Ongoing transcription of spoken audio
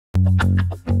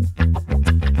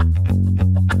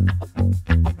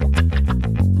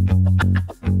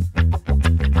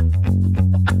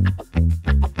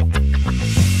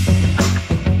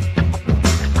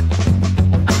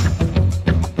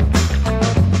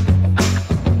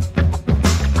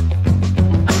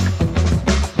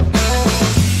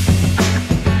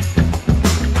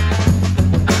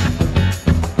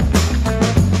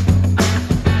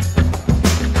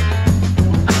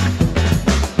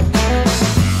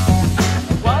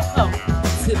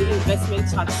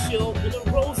Chat show in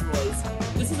a Rolls Royce.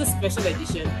 This is a special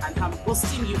edition and I'm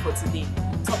hosting you for today.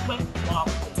 Wow,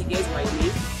 here's my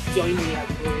name. Join me at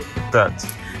home.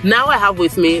 Now I have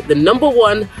with me the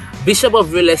 #1 Bishop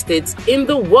of Real Estate in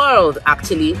the world,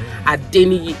 actually,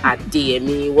 Adeniyi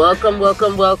Adeyemi. Welcome,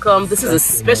 welcome, welcome. This is a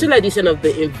special edition of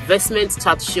the Investment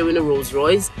Chat show in a Rolls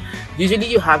Royce. Usually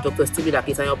you have Dr. Stephen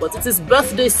Akitayo, but it's his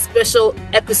birthday special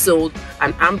episode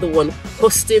and I'm the one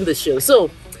hosting the show. So,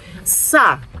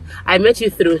 sir, I met you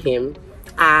through him,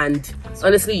 and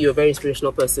honestly, you're a very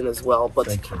inspirational person as well. But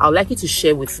I'd like you to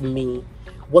share with me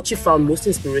what you found most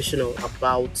inspirational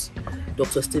about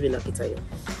Dr. Stephen Akitayo.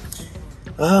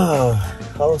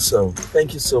 Awesome.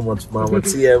 Thank you so much, Mama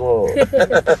TMO.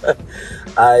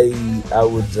 I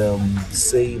would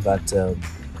say that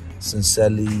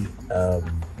sincerely,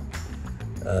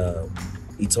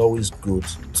 it's always good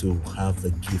to have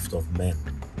the gift of men.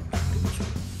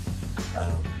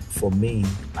 For me,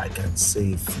 I can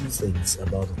say a few things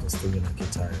about Dr. Stephen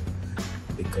Akitayo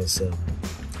because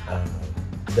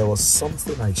there was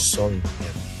something I saw in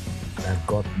him that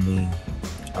got me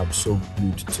so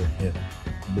glued to him,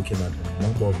 looking at the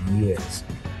number of years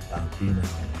being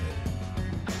around him.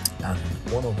 And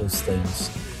one of those things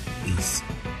is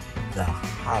the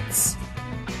heart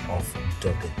of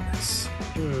doggedness.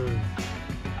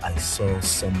 I saw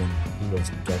someone who was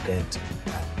dogged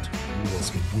and who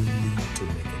was willing to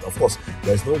make it. Of course,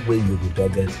 there's no way you'll be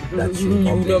dogged that you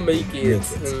will not make it.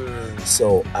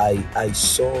 So I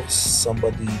saw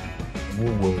somebody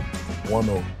who would want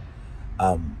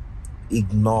to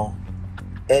ignore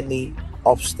any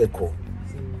obstacle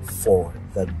for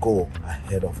the goal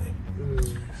ahead of him.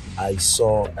 I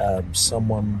saw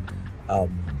someone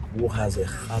who has a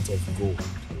heart of gold.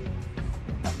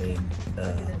 I mean,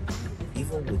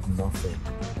 even with nothing,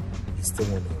 he still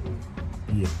want to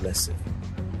be a blessing.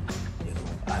 You know,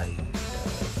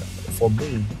 for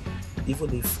me,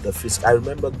 even if the physical, I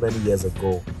remember many years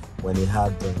ago when he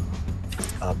had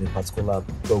a particular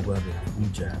program in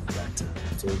Abuja that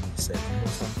told me, he said, you know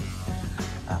something,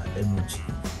 energy,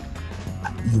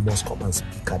 you must come and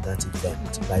speak at that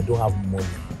event. I don't have money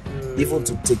even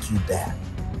to take you there,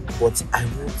 but I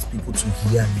want people to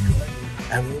hear you.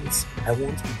 I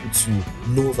want people to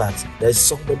know that there's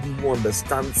somebody who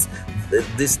understands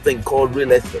this thing called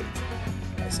real estate.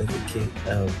 I said, okay,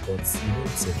 but you know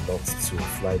it's a lot to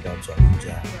fly down to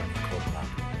Abuja and come back.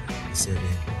 He said,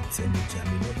 it's energy. I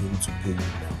may not be able to pay you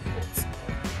now, but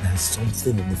there's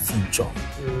something in the future.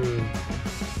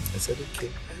 I said,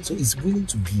 okay. So he's willing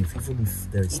to give even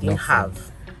if there is nothing.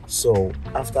 So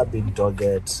after being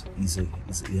dogged,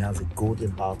 he has a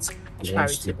golden heart. He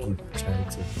wants to give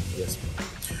charity. Yes, ma'am.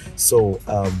 So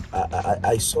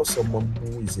I saw someone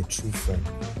who is a true friend.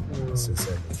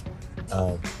 Sincerely,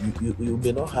 you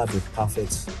may not have a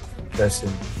perfect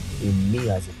person in me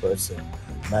as a person,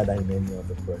 neither in any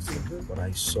other person, but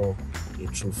I saw a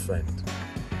true friend.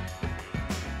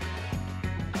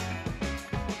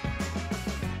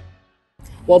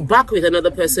 Well, back with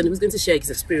another person who's going to share his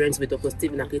experience with Dr.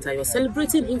 Stephen Akitayo,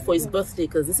 celebrating him for his birthday,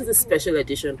 because this is a special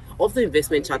edition of the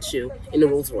Investment Chat show in a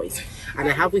Rolls Royce. And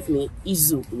I have with me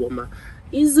Izu Woma.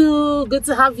 Izu, good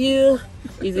to have you.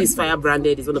 Izu is fire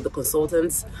branded. He's one of the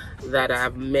consultants that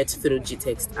I've met through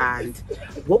GText. And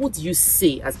what would you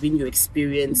say has been your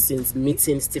experience since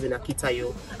meeting Stephen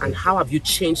Akitayo, and how have you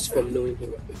changed from knowing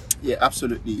him? Yeah,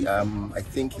 absolutely. I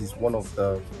think he's one of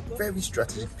the very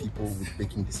strategic people with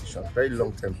making decisions, very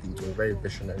long-term thinking, very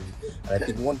visionary. And I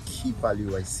think one key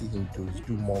value I see him do is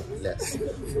do more with less,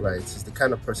 right? He's the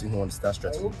kind of person who understands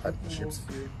strategic partnerships,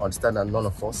 understand that none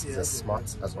of us is as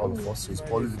smart as all of us, so he's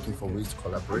always looking for ways to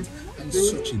collaborate. And he's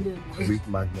such a great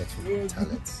magnet for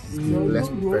talent. He's been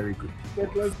blessed with very good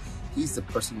people. He's the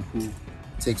person who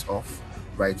takes off,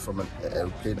 right, from an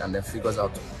airplane and then figures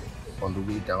out on the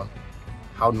way down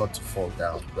how not to fall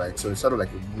down, right? So it's sort of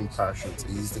like a moving parachute.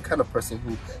 He's the kind of person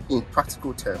who, in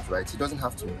practical terms, right, he doesn't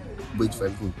have to wait for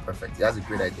everything to be perfect. He has a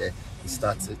great idea, he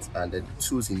starts it, and then the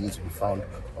tools he needs to be found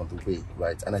on the way,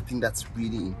 right? And I think that's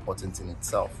really important in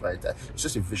itself, right? He's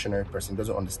just a visionary person. He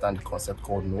doesn't understand the concept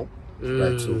called no,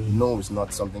 Right, so no is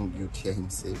not something you hear him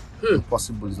say.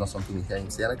 Impossible is not something you hear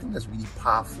him say, and I think that's really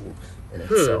powerful in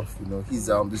itself. You know, he's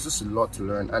there's just a lot to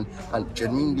learn, and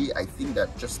genuinely, I think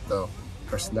that just the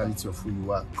personality of who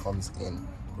you are comes in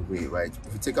the way, right?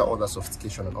 If you take out all that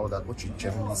sophistication and all that, what you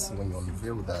genuinely see when you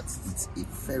unveil that, it's a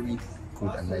very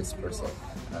good and nice person,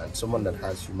 and someone that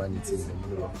has humanity in the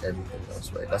middle of everything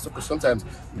else, right? That's because sometimes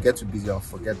we get too busy and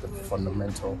forget the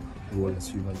fundamental role as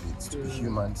human beings, to be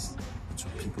humans to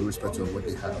people, irrespective of what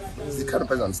they have. It's the kind of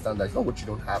person that understands that it's not what you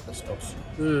don't have that stops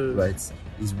you, right?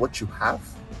 It's what you have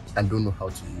and don't know how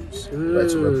to use, right?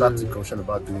 So we're back to the question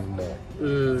about doing more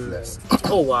with less.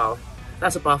 Oh wow,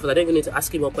 that's so powerful. I don't even need to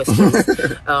ask him more questions.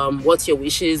 What's your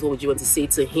wishes? What would you want to say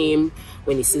to him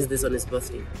when he sees this on his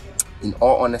birthday? In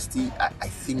all honesty, I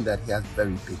think that he has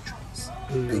very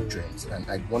big dreams, and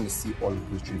I want to see all of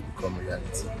those dreams become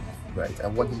reality, right? I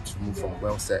want him to move from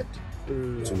well said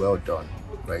to well done,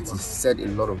 right? He said a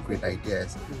lot of great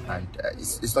ideas, and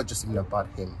it's not just even about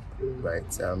him, right?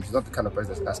 He's not the kind of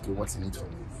person that's asking what's in it for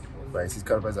me, right? He's the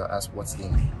kind of person that asks what's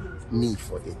in me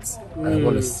for it, and I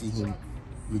want to see him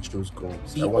reach those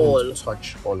goals. I want him to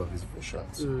touch all of his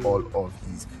visions, all of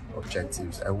his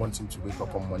objectives. I want him to wake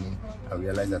up one morning and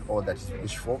realize that all that he's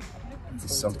wished for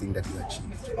is something that he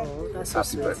achieved. Oh, that's Happy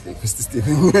so sweet. birthday, Mr.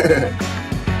 Stephen.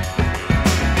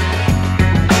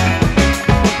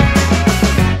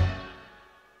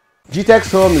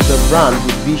 GTEX Home is a brand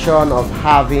with vision of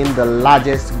having the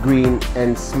largest green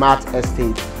and smart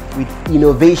estate with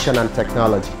innovation and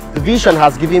technology. The vision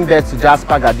has given birth to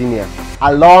Jasper Gardenia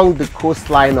along the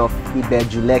coastline of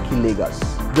Ibejuleki, Lagos.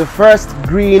 The first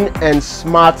green and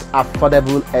smart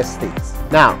affordable estate.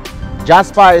 Now,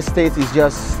 Jasper Estate is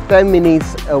just 10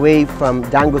 minutes away from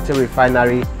Dangote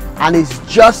Refinery and is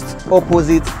just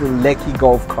opposite the Lekki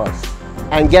Golf Course.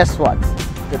 And guess what?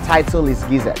 The title is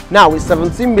Gizet. Now with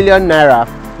 17 million naira,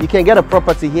 you can get a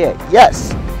property here.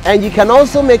 Yes, and you can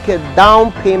also make a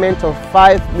down payment of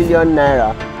 5 million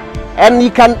naira, and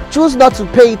you can choose not to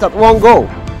pay it at one go.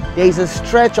 There is a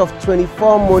stretch of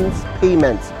 24 months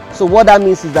payment. So what that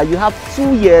means is that you have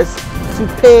 2 years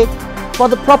to pay for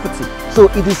the property. So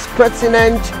it is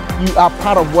pertinent you are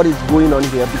part of what is going on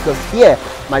here, because here,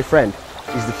 my friend,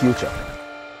 is the future.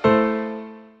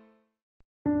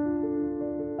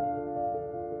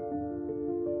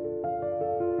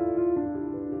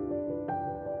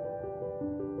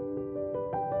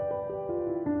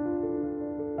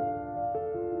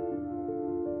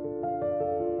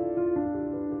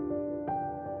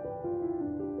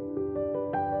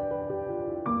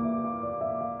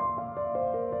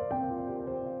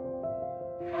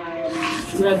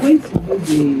 We are going to use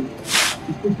the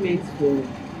equipment for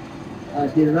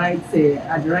at the right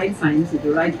time to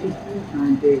the right people,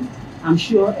 and I'm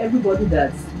sure everybody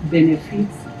that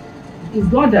benefits is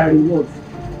God that rewards.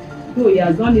 Though he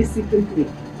has done it secretly,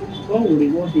 God will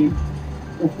reward him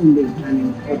openly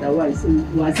and otherwise. So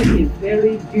we are saying a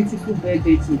very beautiful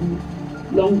birthday to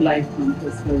him, long life and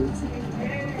prosperity.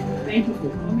 Thank you for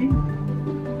coming.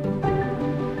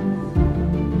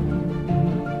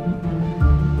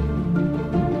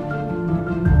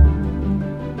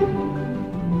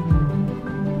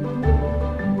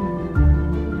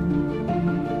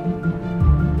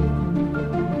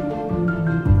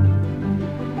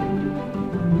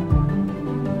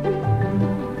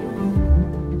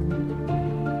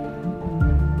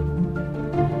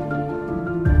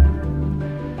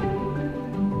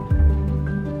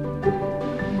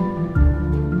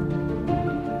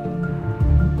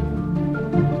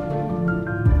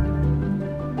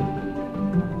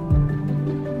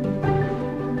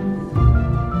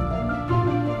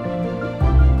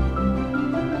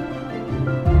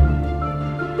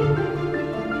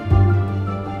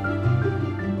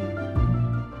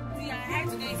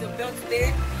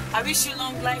 I wish you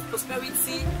long life,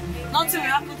 prosperity. Nothing will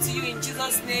happen to you in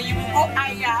Jesus' name. You will go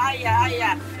higher, higher,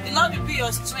 higher. The Lord will be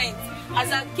your strength.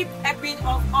 As I keep helping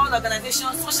of all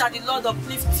organizations, so shall the Lord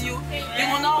uplift you.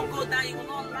 You will not go down, you will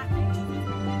not lack.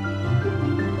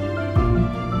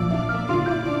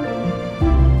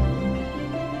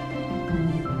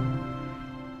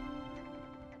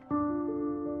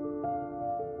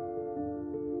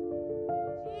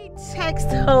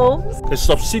 GTEX Homes, a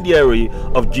subsidiary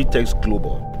of GTEX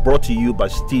Global, brought to you by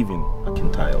Stephen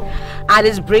Akintayo, and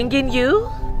is bringing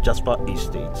you Jasper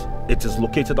Estate, It is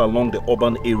located along the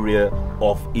urban area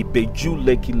of Ibeju,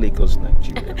 Lekki, Lagos,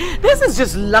 Nigeria. This is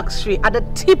just luxury at the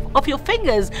tip of your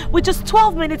fingers with just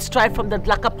 12 minutes drive from the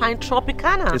Dlakapine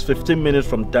Tropicana. It's 15 minutes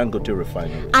from Dangote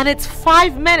Refinery. And it's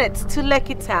 5 minutes to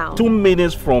Lekki Town. 2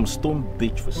 minutes from Stone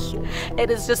Beach Resort. It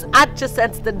is just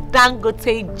adjacent to the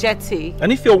Dangote Jetty.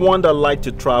 And if you're one that like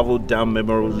to travel down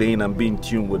memory lane and be in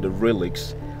tune with the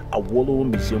relics, Awolowo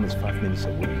Museum is 5 minutes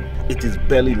away. It is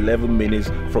barely 11 minutes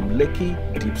from Lekki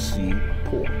Deep Sea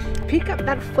Port. Pick up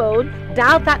that phone,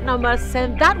 dial that number,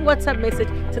 send that WhatsApp message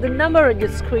to the number on your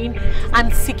screen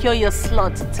and secure your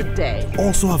slot today.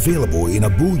 Also available in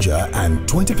Abuja, and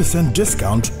 20%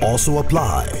 discount also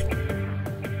apply.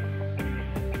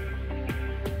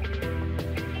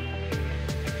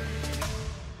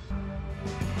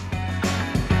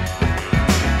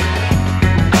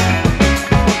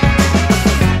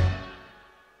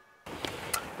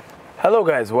 Hello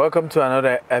guys, welcome to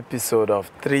another episode of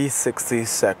 360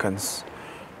 Seconds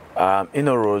in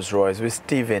a Rolls Royce with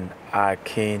Stephen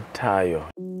Akintayo.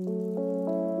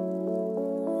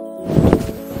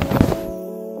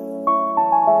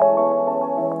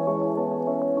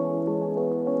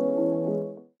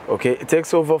 Okay, it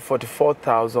takes over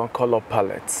 44,000 color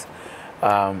palettes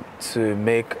to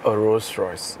make a Rolls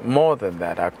Royce. More than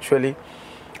that actually,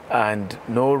 and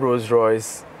no Rolls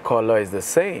Royce color is the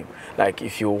same. Like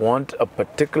if you want a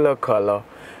particular color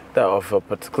of a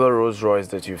particular Rolls Royce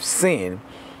that you've seen,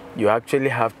 you actually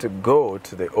have to go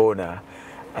to the owner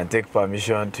and take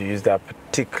permission to use that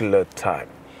particular type.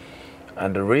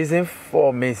 And the reason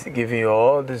for me giving you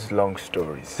all these long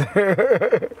stories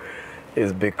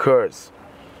is because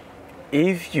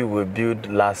if you will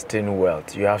build lasting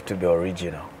wealth, you have to be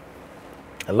original.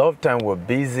 A lot of time we're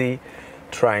busy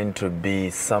trying to be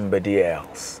somebody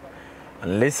else.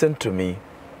 And listen to me,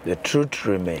 the truth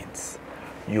remains.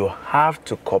 You have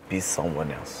to copy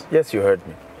someone else. Yes, you heard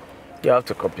me. You have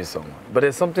to copy someone. But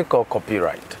there's something called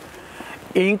copyright.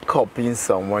 In copying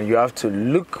someone, you have to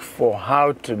look for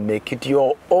how to make it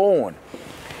your own.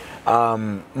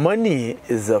 Money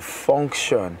is a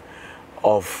function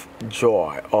of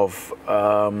joy, of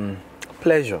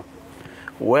pleasure.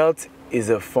 Wealth is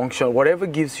a function, whatever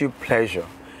gives you pleasure,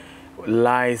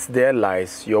 there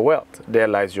lies your wealth, there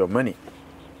lies your money.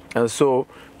 And so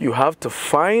you have to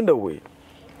find a way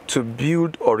to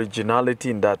build originality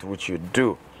in that which you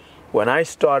do. When I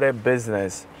started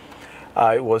business,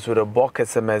 it was with a bulk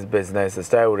SMS business. I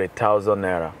started with 1,000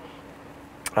 naira.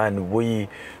 And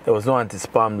there was no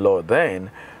anti-spam law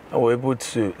then. And we were able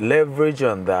to leverage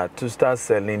on that to start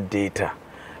selling data,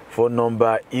 phone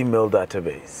number, email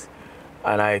database.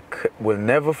 And I will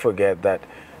never forget that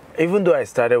even though I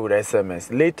started with SMS,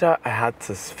 later I had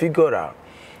to figure out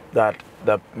that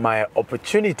my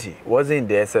opportunity wasn't in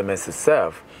the SMS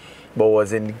itself, but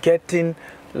was in getting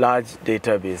large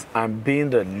database and being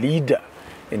the leader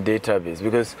in database.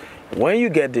 Because when you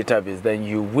get database, then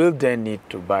you will then need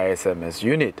to buy SMS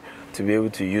unit to be able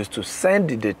to use to send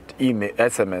the email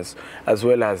SMS, as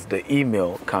well as the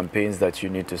email campaigns that you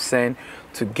need to send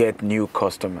to get new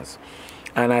customers.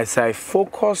 And as I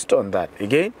focused on that,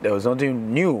 again, there was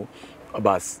nothing new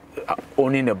about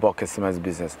owning a bulk SMS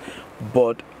business,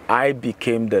 but I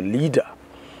became the leader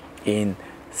in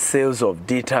sales of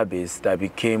database that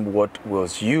became what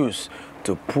was used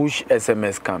to push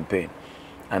SMS campaign.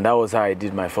 And that was how I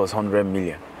did my first 100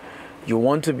 million. You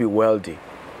want to be wealthy,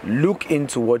 look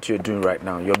into what you're doing right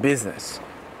now, your business,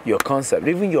 your concept,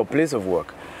 even your place of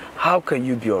work. How can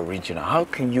you be original? How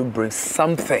can you bring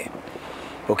something,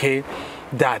 okay,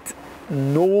 that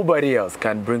nobody else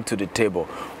can bring to the table?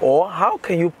 Or how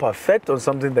can you perfect on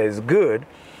something that is good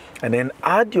and then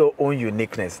add your own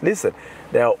uniqueness? Listen,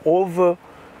 there are over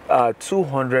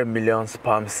 200 million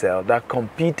sperm cells that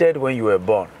competed when you were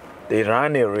born. They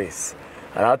ran a race,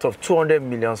 and out of 200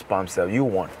 million sperm cells, you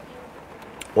won.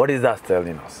 What is that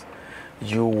telling us?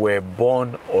 You were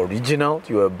born original,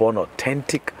 you were born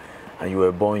authentic, and you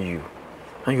were born you.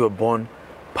 And you were born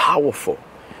powerful.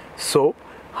 So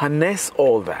harness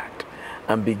all that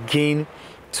and begin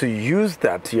to use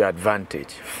that to your advantage.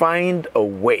 Find a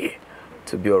way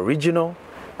to be original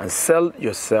and sell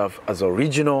yourself as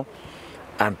original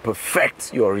and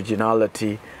perfect your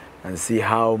originality and see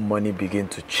how money begin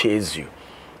to chase you.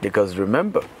 Because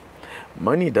remember,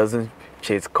 money doesn't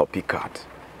chase copycat.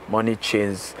 Money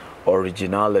chases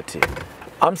originality.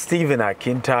 I'm Stephen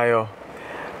Akintayo,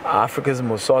 Africa's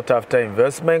most sought after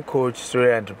investment coach,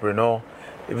 serial entrepreneur.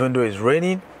 Even though it's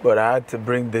raining, but I had to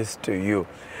bring this to you.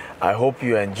 I hope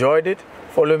you enjoyed it.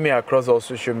 Follow me across all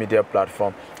social media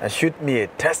platforms and shoot me a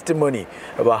testimony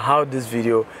about how this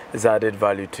video has added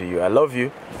value to you. I love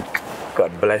you.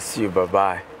 God bless you.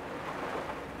 Bye-bye.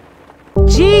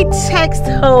 G-Text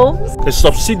Homes, a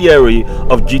subsidiary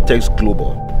of G-Text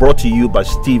Global, brought to you by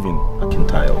Stephen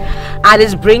Akintayo, and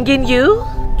is bringing you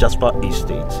Jasper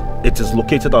Estate. It is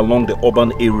located along the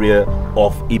urban area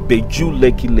of Ibeju,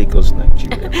 Lekki, Lagos,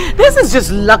 Nigeria. This is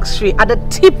just luxury at the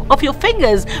tip of your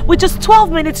fingers, with just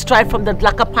 12 minutes drive from the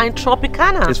Lakapine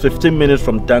Tropicana. It's 15 minutes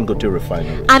from Dangote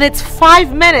Refinery. And it's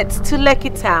 5 minutes to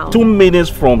Lekki Town. 2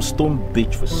 minutes from Stone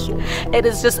Beach Resort. It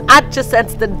is just adjacent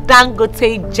to the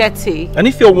Dangote Jetty. And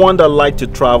if you're one that like to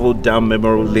travel down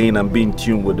memory lane and be in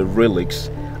tune with the relics,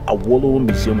 Awolowo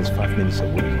Museum is 5 minutes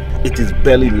away. It is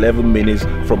barely 11 minutes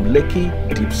from Lekki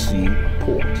Deep Sea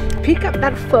Port. Pick up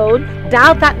that phone,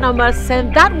 dial that number,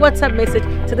 send that WhatsApp message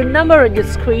to the number on your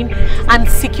screen and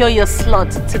secure your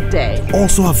slot today.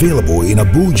 Also available in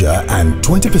Abuja, and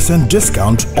 20%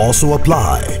 discount also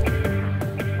apply.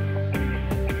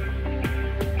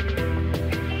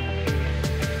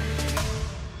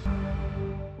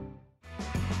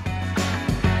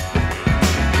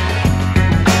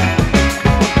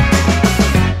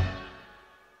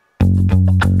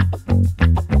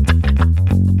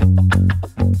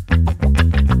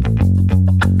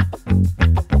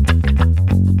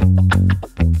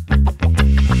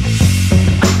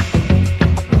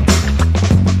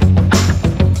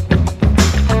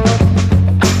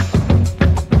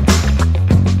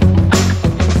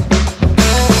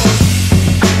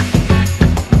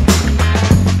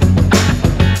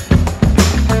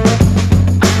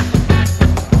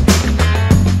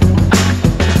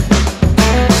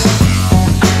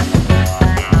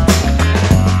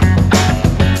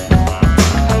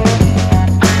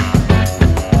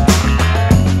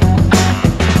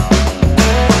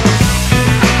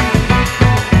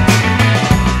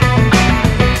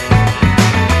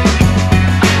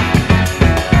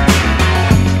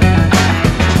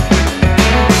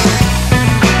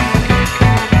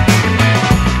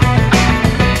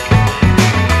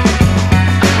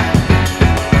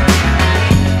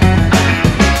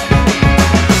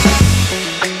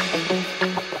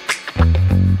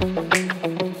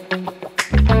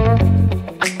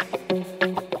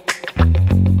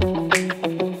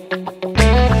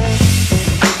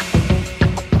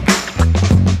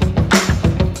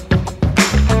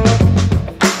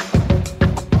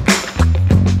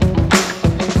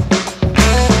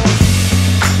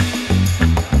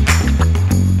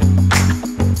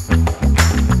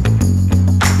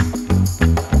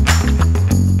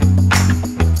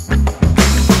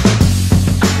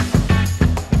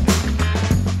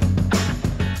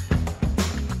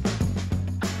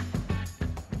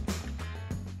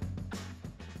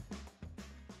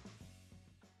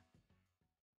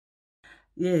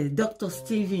 Yeah, Dr.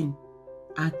 Stephen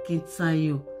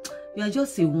Akintayo, you are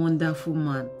just a wonderful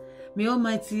man. May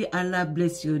Almighty Allah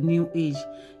bless your new age.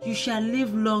 You shall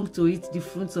live long to eat the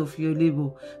fruits of your labor.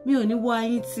 Mi ò ní wá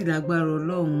yín tì lágbára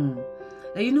Ọlọ́run.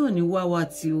 Ẹ̀yin náà ní wá wá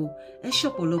tí o. Ẹ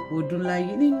ṣọ̀pọ̀lọpọ̀ ọdún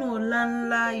láyé nínú ọlá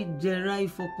ńlá ìjẹra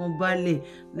ìfọkànbalẹ̀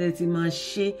lẹ ti máa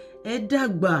ṣe. Ẹ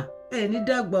dàgbà, ẹ ní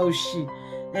dàgbà òṣì.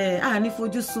 A ní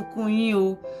fojú sunkún yín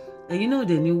o. Ẹ̀yin náà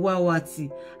dẹ̀ ní wá wá tí.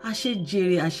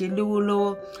 Àṣejèrè, àṣelówó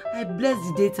lọ́wọ́. I bless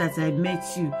the day that I met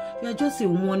you. You are just a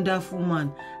wonderful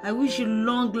man. I wish you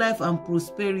long life and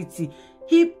prosperity.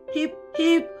 Hip, hip,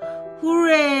 hip.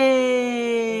 Hooray!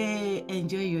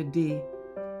 Enjoy your day.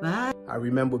 Bye. I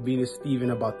remember meeting Stephen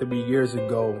about 3 years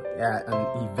ago at an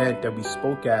event that we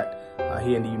spoke at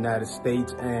here in the United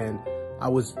States, and I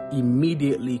was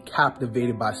immediately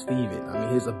captivated by Stephen. I mean,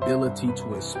 his ability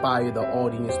to inspire the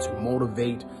audience, to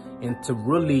motivate, and to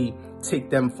really take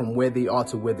them from where they are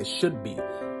to where they should be.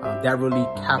 That really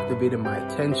captivated my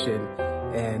attention.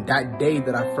 And that day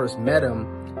that I first met him,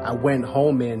 I went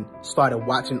home and started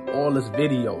watching all his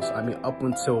videos. I mean, up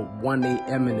until 1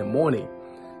 a.m. in the morning.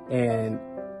 And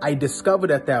I discovered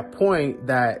at that point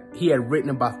that he had written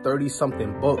about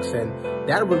 30-something books, and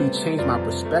that really changed my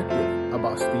perspective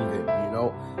about Stephen, you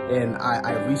know. And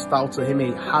I reached out to him,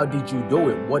 hey, how did you do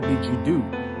it? What did you do?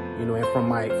 You know, and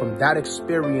from that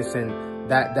experience and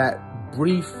that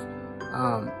brief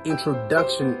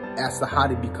introduction as to how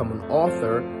to become an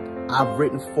author, I've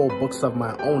written 4 books of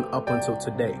my own up until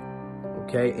today.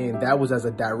 Okay, and that was as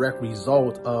a direct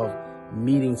result of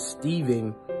meeting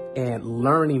Stephen and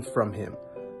learning from him.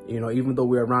 You know, even though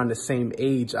we're around the same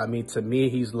age, I mean, to me,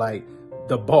 he's like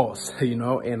the boss, you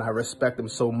know, and I respect him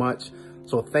so much.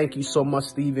 So thank you so much,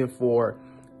 Stephen, for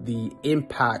the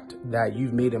impact that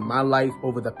you've made in my life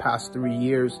over the past 3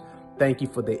 years. Thank you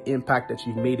for the impact that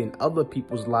you've made in other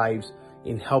people's lives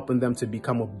in helping them to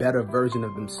become a better version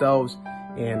of themselves.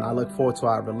 And I look forward to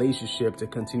our relationship to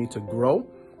continue to grow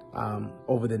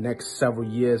over the next several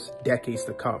years, decades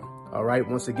to come. All right.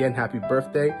 Once again, happy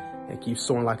birthday and keep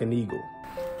soaring like an eagle.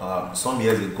 Some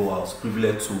years ago, I was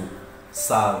privileged to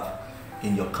serve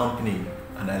in your company,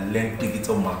 and I learned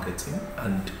digital marketing,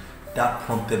 and that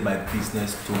prompted my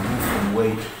business to move from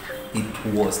where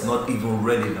it was not even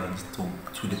relevant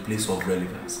to the place of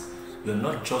relevance. You're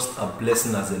not just a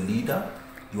blessing as a leader,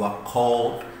 you are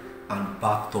called and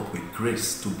backed up with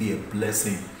grace to be a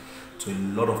blessing to a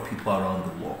lot of people around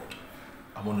the world.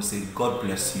 I want to say God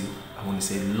bless you. I want to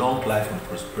say long life and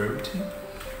prosperity.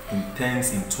 In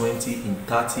 10s, in 20, in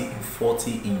 30, in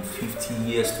 40, in 50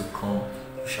 years to come,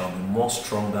 you shall be more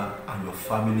stronger, and your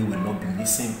family will not be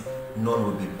missing. None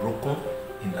will be broken,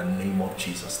 in the name of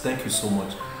Jesus. Thank you so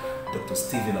much, Dr.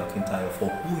 Stephen Akintayo, for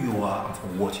who you are and for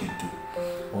what you do.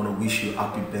 I want to wish you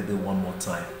happy birthday one more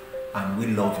time, and we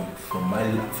love you. From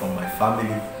my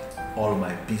family, all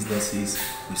my businesses,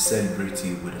 we celebrate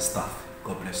you with the staff.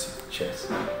 God bless you. Cheers.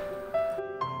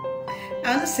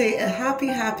 I want to say a happy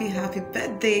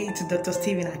birthday to Dr.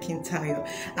 Stephen Akintayo.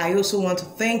 I also want to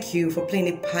thank you for playing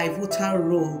a pivotal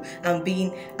role and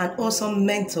being an awesome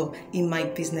mentor in my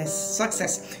business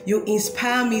success. You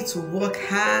inspire me to work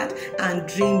hard and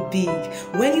dream big.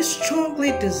 When you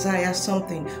strongly desire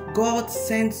something, God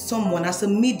sends someone as a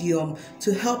medium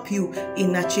to help you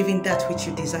in achieving that which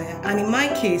you desire. And in my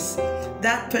case,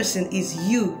 that person is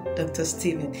you, Dr.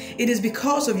 Stephen. It is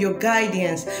because of your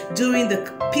guidance during the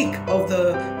peak of the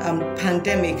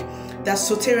pandemic that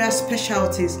Soteria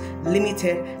Specialties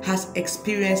Limited has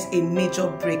experienced a major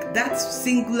break. That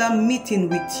singular meeting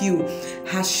with you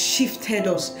has shifted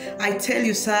us. I tell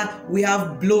you, sir, we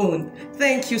have blown.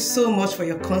 Thank you so much for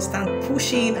your constant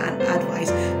pushing and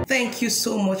advice. Thank you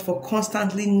so much for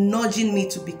constantly nudging me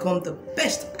to become the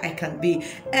best I can be.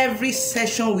 Every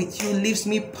session with you leaves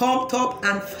me pumped up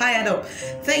and fired up.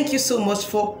 Thank you so much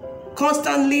for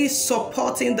constantly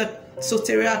supporting the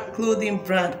Soteria clothing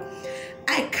brand.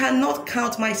 I cannot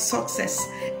count my success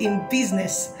in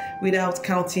business without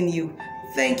counting you.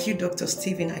 Thank you, Dr.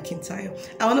 Stephen Akintayo.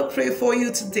 I want to pray for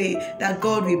you today that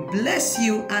God will bless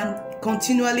you and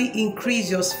continually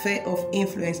increase your sphere of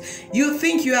influence. You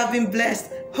think you have been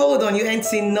blessed? Hold on, you ain't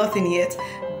seen nothing yet.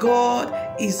 God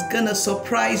is gonna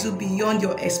surprise you beyond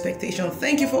your expectation.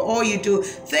 Thank you for all you do.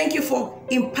 Thank you for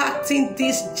impacting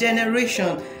this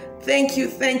generation. Thank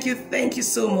you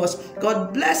so much.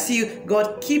 God bless you.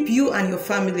 God keep you and your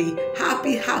family.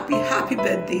 Happy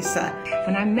birthday, sir.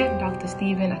 When I met Dr.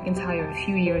 Stephen Akintayo a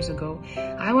few years ago,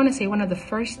 I want to say one of the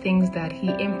first things that he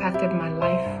impacted my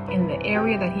life, in the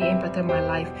area that he impacted my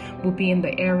life, will be in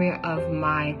the area of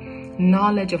my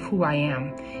knowledge of who I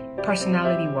am.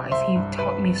 Personality-wise, he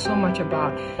taught me so much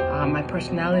about my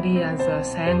personality as a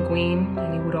sanguine,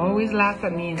 and he would always laugh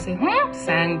at me and say,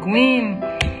 sanguine,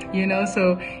 you know.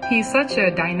 So he's such a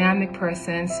dynamic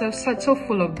person, so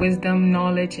full of wisdom,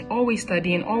 knowledge, always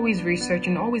studying, always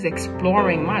researching, always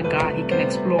exploring. My God, he can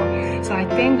explore. So I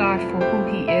thank God for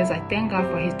who he is. I thank God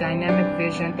for his dynamic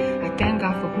vision. I thank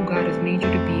God for who God has made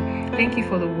you to be. Thank you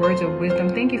for the words of wisdom.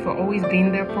 Thank you for always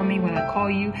being there for me when I call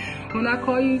you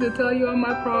to tell you all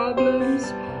my problems,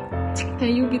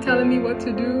 and you be telling me what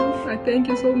to do. I thank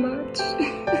you so much.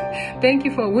 Thank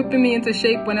you for whipping me into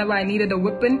shape whenever I needed a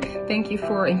whipping. Thank you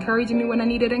for encouraging me when I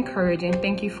needed encouraging.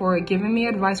 Thank you for giving me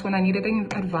advice when I needed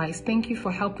advice. Thank you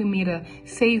for helping me to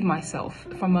save myself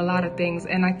from a lot of things.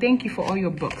 And I thank you for all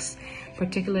your books,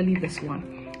 particularly this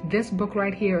one. This book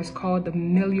right here is called The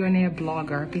Millionaire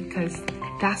Blogger, because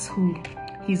that's who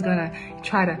he's gonna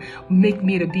try to make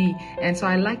me to be. And so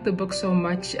I like the book so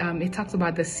much. It talks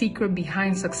about the secret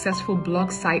behind successful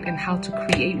blog site and how to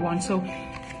create one. So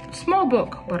small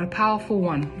book, but a powerful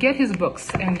one. Get his books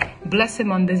and bless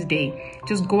him on this day.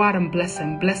 Just go out and bless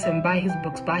him, buy his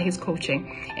books, buy his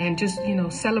coaching, and just, you know,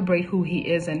 celebrate who he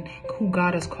is and who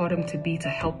God has called him to be, to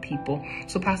help people.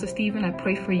 So Pastor Stephen, I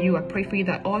pray for you. I pray for you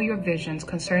that all your visions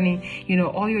concerning, you know,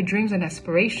 all your dreams and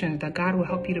aspirations, that God will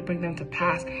help you to bring them to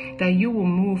pass, that you will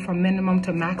move from minimum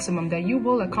to maximum, that you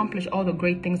will accomplish all the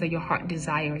great things that your heart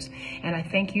desires. And I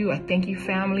thank you,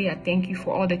 family. I thank you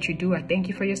for all that you do. I thank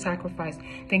you for your sacrifice.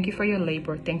 Thank you for your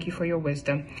labor. Thank you for your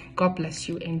wisdom. God bless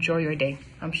you. Enjoy your day.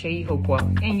 I'm sure you hope well,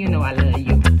 and you know I love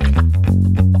you.